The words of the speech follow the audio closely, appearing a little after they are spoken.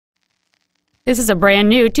This is a brand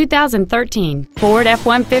new 2013 Ford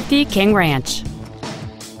F-150 King Ranch.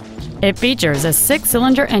 It features a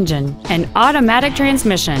 6-cylinder engine and automatic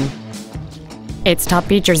transmission. Its top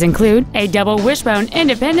features include a double wishbone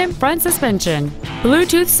independent front suspension,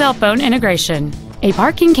 Bluetooth cell phone integration, a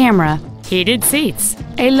parking camera, heated seats,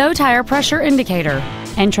 a low tire pressure indicator,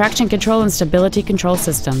 and traction control and stability control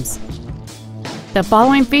systems. The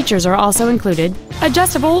following features are also included: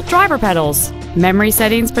 adjustable driver pedals, memory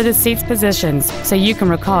settings for the seat's positions so you can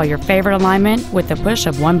recall your favorite alignment with the push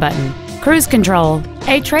of one button, cruise control,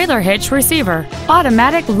 a trailer hitch receiver,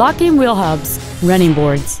 automatic locking wheel hubs, running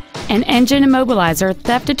boards, an engine immobilizer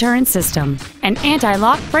theft deterrent system, an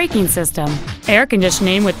anti-lock braking system, air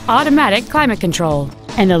conditioning with automatic climate control,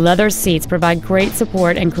 and the leather seats provide great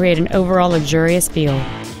support and create an overall luxurious feel.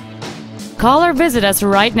 Call or visit us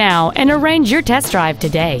right now and arrange your test drive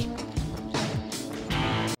today.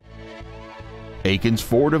 Akins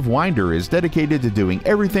Ford of Winder is dedicated to doing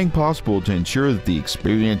everything possible to ensure that the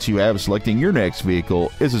experience you have selecting your next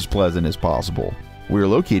vehicle is as pleasant as possible. We're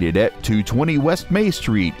located at 220 West May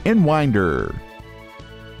Street in Winder.